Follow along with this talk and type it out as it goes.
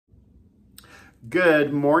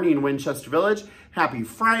Good morning, Winchester Village. Happy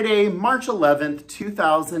Friday, March 11th,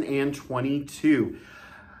 2022.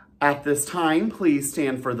 At this time, please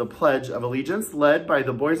stand for the Pledge of Allegiance, led by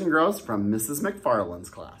the boys and girls from Mrs. McFarland's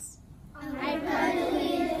class. I pledge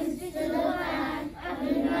allegiance to the flag of the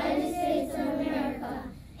United States of America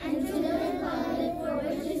and to the republic for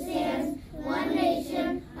which it stands, one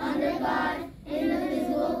nation, under God,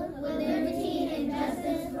 indivisible, with liberty and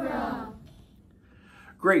justice for all.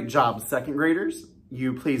 Great job, second graders.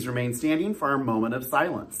 You please remain standing for our moment of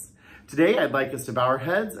silence. Today, I'd like us to bow our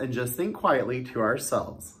heads and just think quietly to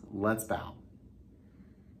ourselves. Let's bow.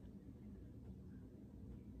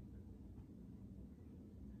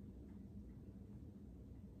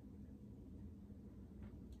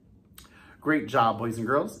 Great job, boys and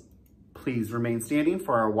girls. Please remain standing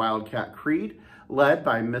for our Wildcat Creed, led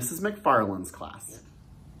by Mrs. McFarland's class.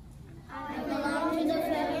 I belong to the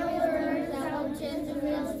federal learners at Winchester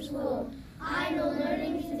Middle School. I know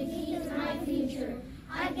learning is the key to my future.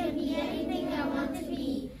 I can be anything I want to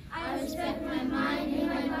be. I respect my mind and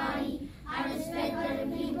my body. I respect other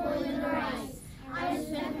people and their rights. I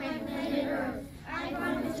respect my planet Earth. I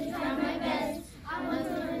promise to try my best. I want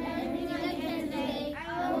to learn everything I can today.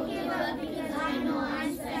 I won't give up because I know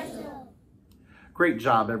I'm special. Great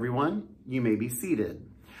job, everyone. You may be seated.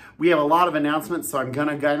 We have a lot of announcements, so I'm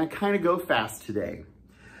gonna kind of go fast today.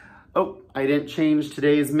 Oh, I didn't change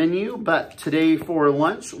today's menu, but today for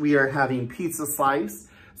lunch, we are having pizza slice,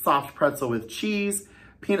 soft pretzel with cheese,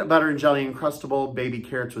 peanut butter and jelly Uncrustable, baby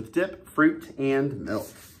carrots with dip, fruit, and milk.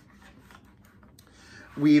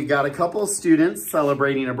 We've got a couple of students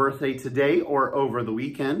celebrating a birthday today or over the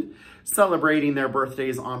weekend, celebrating their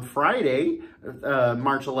birthdays on Friday,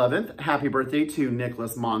 March 11th. Happy birthday to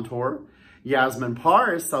Nicholas Montour. Yasmin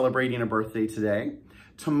Parr is celebrating a birthday today.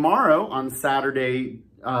 Tomorrow on Saturday,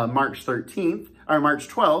 March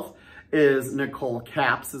 12th is Nicole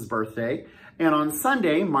Capps' birthday. And on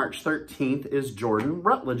Sunday, March 13th is Jordan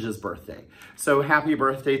Rutledge's birthday. So happy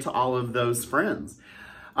birthday to all of those friends.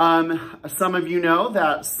 Some of you know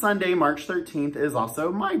that Sunday, March 13th is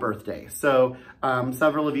also my birthday. So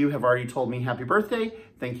several of you have already told me happy birthday.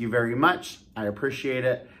 Thank you very much. I appreciate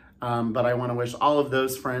it. But I want to wish all of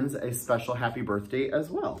those friends a special happy birthday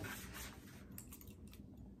as well.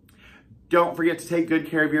 Don't forget to take good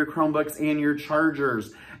care of your Chromebooks and your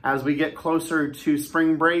chargers. As we get closer to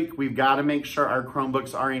spring break, we've got to make sure our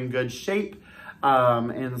Chromebooks are in good shape.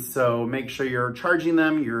 And so make sure you're charging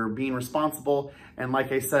them, you're being responsible. And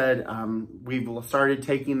like I said, we've started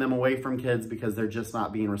taking them away from kids because they're just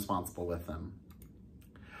not being responsible with them.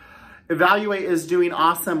 Evaluate is doing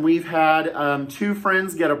awesome. We've had 2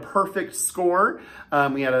 friends get a perfect score.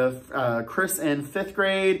 We had a Chris in 5th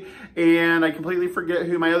grade, and I completely forget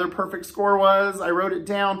who my other perfect score was. I wrote it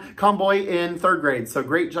down. Comboy in 3rd grade. So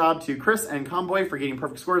great job to Chris and Comboy for getting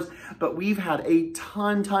perfect scores. But we've had a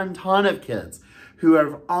ton of kids who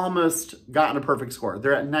have almost gotten a perfect score.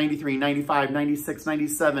 They're at 93, 95, 96,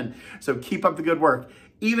 97. So keep up the good work.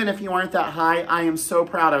 Even if you aren't that high, I am so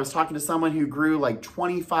proud. I was talking to someone who grew like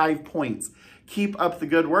 25 points. Keep up the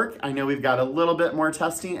good work. I know we've got a little bit more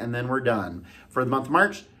testing and then we're done. For the month of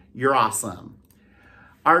March, you're awesome.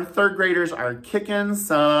 Our 3rd graders are kicking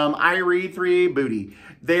some I Read 3 booty.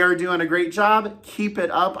 They are doing a great job. Keep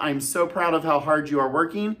it up. I'm so proud of how hard you are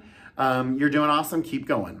working. You're doing awesome. Keep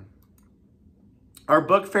going. Our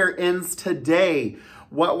book fair ends today.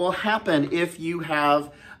 What will happen if you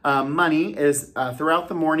have money is throughout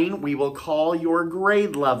the morning, we will call your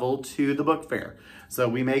grade level to the book fair. So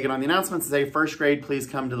we make it on the announcements and say, 1st grade, please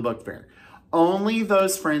come to the book fair. Only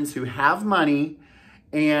those friends who have money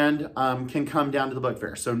and can come down to the book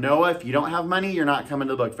fair. So Noah, if you don't have money, you're not coming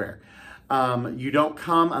to the book fair. You don't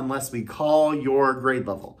come unless we call your grade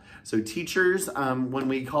level. So teachers, when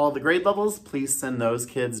we call the grade levels, please send those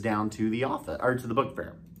kids down to the office or to the book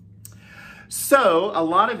fair. So a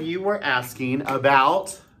lot of you were asking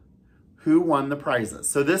about who won the prizes.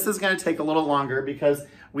 So this is going to take a little longer because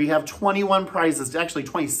we have 21 prizes, actually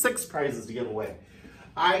 26 prizes to give away.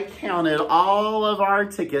 I counted all of our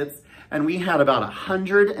tickets and we had about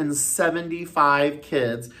 175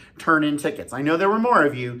 kids turn in tickets. I know there were more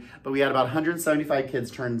of you, but we had about 175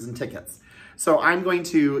 kids turn in tickets. So I'm going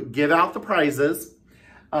to give out the prizes.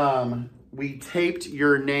 We taped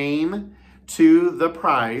your name to the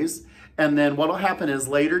prize. And then what will happen is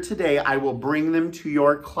later today, I will bring them to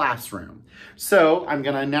your classroom. So I'm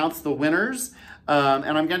going to announce the winners. And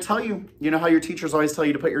I'm going to tell you, you know how your teachers always tell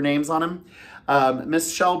you to put your names on them?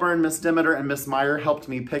 Miss Shelburne, Miss Demeter, and Miss Meyer helped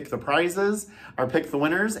me pick the prizes, or pick the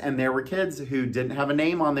winners, and there were kids who didn't have a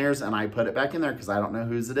name on theirs, and I put it back in there because I don't know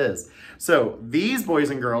whose it is. So these boys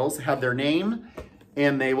and girls have their name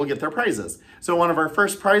and they will get their prizes. So one of our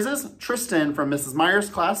first prizes, Tristan from Mrs. Meyer's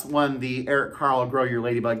class won the Eric Carl Grow Your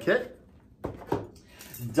Ladybug kit.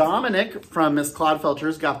 Dominic from Miss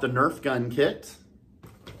Clodfelter's got the Nerf gun kit.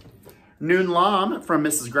 Noon Lam from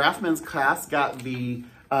Mrs. Grafman's class got the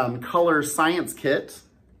color science kit.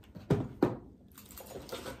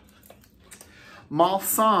 Mal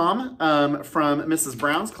Sam from Mrs.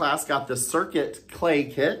 Brown's class got the circuit clay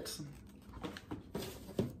kit.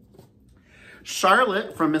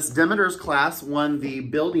 Charlotte from Miss Demeter's class won the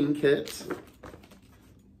building kit.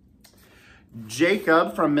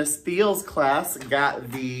 Jacob from Miss Thiel's class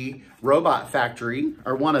got the robot factory,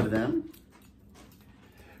 or one of them.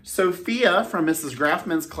 Sophia from Mrs.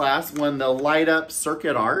 Grafman's class won the light up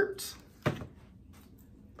circuit art.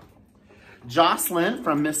 Jocelyn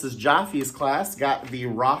from Mrs. Jaffe's class got the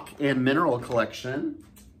rock and mineral collection.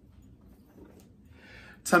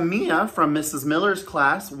 Tamia from Mrs. Miller's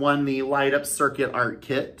class won the light up circuit art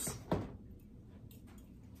kit.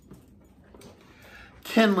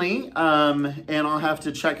 Kinley, and I'll have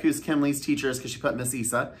to check who's Kinley's teacher is because she put Miss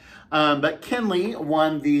Isa. But Kinley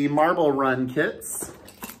won the marble run kits.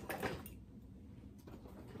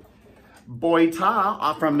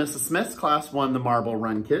 Boita from Mrs. Smith's class won the marble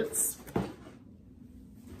run kits.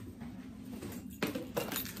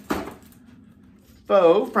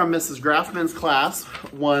 Bo from Mrs. Grafman's class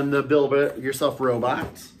won the Build It Yourself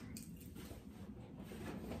robot.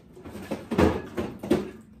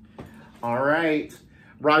 All right.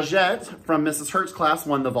 Rajette from Mrs. Hertz's class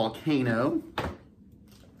won the volcano.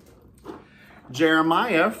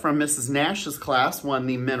 Jeremiah from Mrs. Nash's class won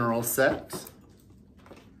the mineral set.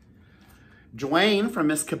 Dwayne from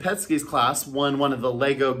Miss Kopetsky's class won one of the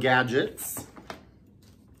Lego gadgets.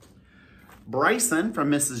 Bryson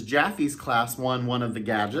from Mrs. Jaffe's class won one of the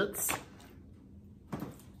gadgets.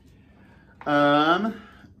 I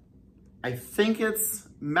think it's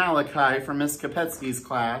Malachi from Miss Kopetsky's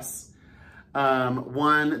class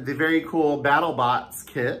won the very cool BattleBots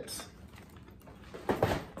kit.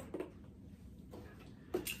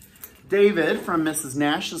 David from Mrs.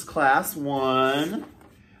 Nash's class won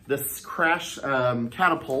this crash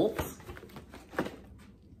catapult.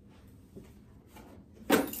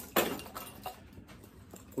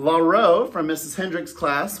 Lauro from Mrs. Hendrick's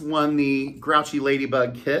class won the Grouchy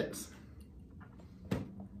Ladybug kit.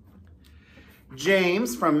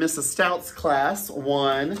 James from Mrs. Stout's class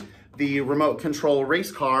won the remote control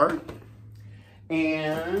race car.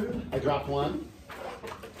 And I dropped one.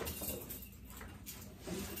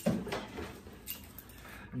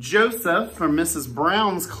 Joseph from Mrs.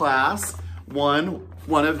 Brown's class won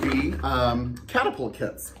one of the catapult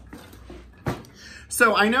kits.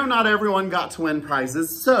 So I know not everyone got to win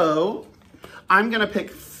prizes, so I'm gonna pick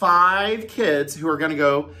 5 kids who are gonna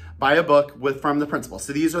go buy a book from the principal.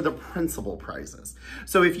 So these are the principal prizes.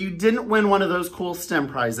 So if you didn't win one of those cool STEM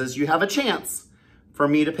prizes, you have a chance for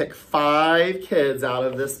me to pick 5 kids out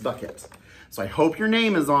of this bucket. So I hope your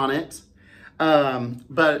name is on it.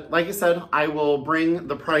 But like I said, I will bring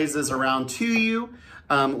the prizes around to you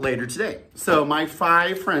later today. So my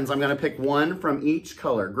 5 friends, I'm gonna pick one from each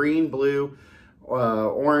color: green, blue,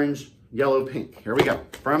 orange, yellow, pink. Here we go.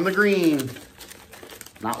 From the green.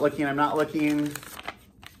 Not looking, I'm not looking.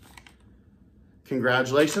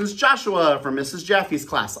 Congratulations, Joshua from Mrs. Jaffe's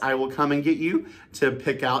class. I will come and get you to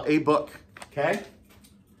pick out a book, okay?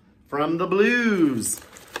 From the blues.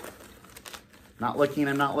 Not looking,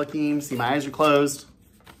 I'm not looking. See, my eyes are closed.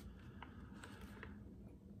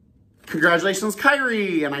 Congratulations,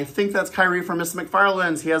 Kyrie. And I think that's Kyrie from Miss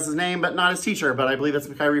McFarland's. He has his name, but not his teacher. But I believe it's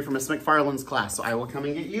Kyrie from Miss McFarland's class. So I will come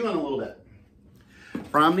and get you in a little bit.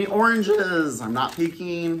 From the oranges, I'm not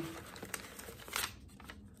peeking.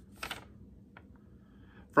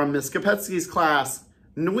 From Miss Kopetsky's class,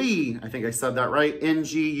 Nui. I think I said that right.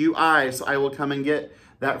 N-G-U-I. So I will come and get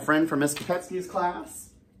that friend from Miss Kopetsky's class.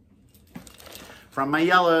 From my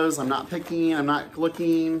yellows, I'm not picking, I'm not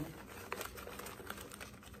looking.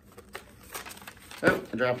 Oh,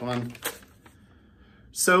 I dropped one.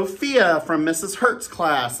 Sophia from Mrs. Hertz's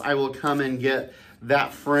class. I will come and get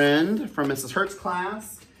that friend from Mrs. Hertz's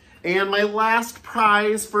class. And my last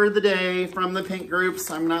prize for the day from the pink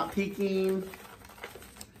groups. I'm not peeking.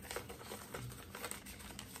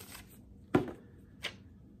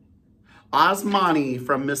 Osmani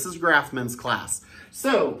from Mrs. Grafman's class.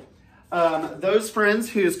 So, those friends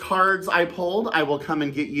whose cards I pulled, I will come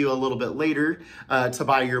and get you a little bit later to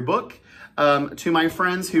buy your book. To my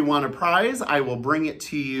friends who won a prize, I will bring it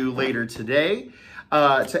to you later today.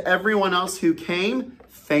 To everyone else who came,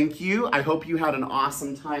 thank you. I hope you had an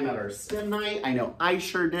awesome time at our STEM night. I know I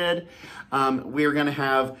sure did. We're gonna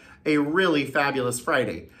have a really fabulous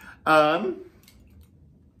Friday.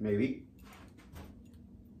 Maybe.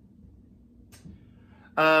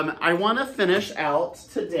 I want to finish out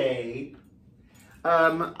today.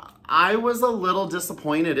 I was a little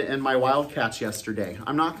disappointed in my Wildcats yesterday.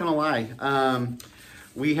 I'm not going to lie.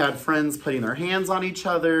 We had friends putting their hands on each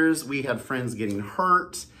other's. We had friends getting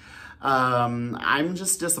hurt. I'm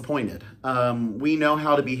just disappointed. We know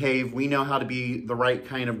how to behave. We know how to be the right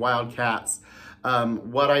kind of Wildcats.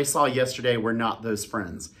 What I saw yesterday were not those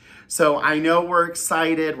friends. So I know we're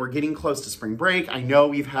excited. We're getting close to spring break. I know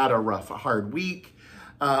we've had a hard week.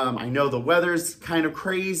 I know the weather's kind of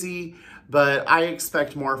crazy, but I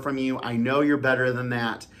expect more from you. I know you're better than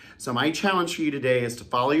that. So my challenge for you today is to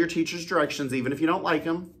follow your teacher's directions, even if you don't like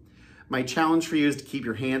them. My challenge for you is to keep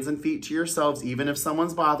your hands and feet to yourselves, even if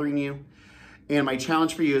someone's bothering you. And my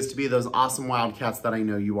challenge for you is to be those awesome Wildcats that I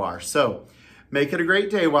know you are. So make it a great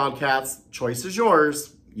day, Wildcats. Choice is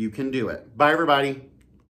yours. You can do it. Bye, everybody.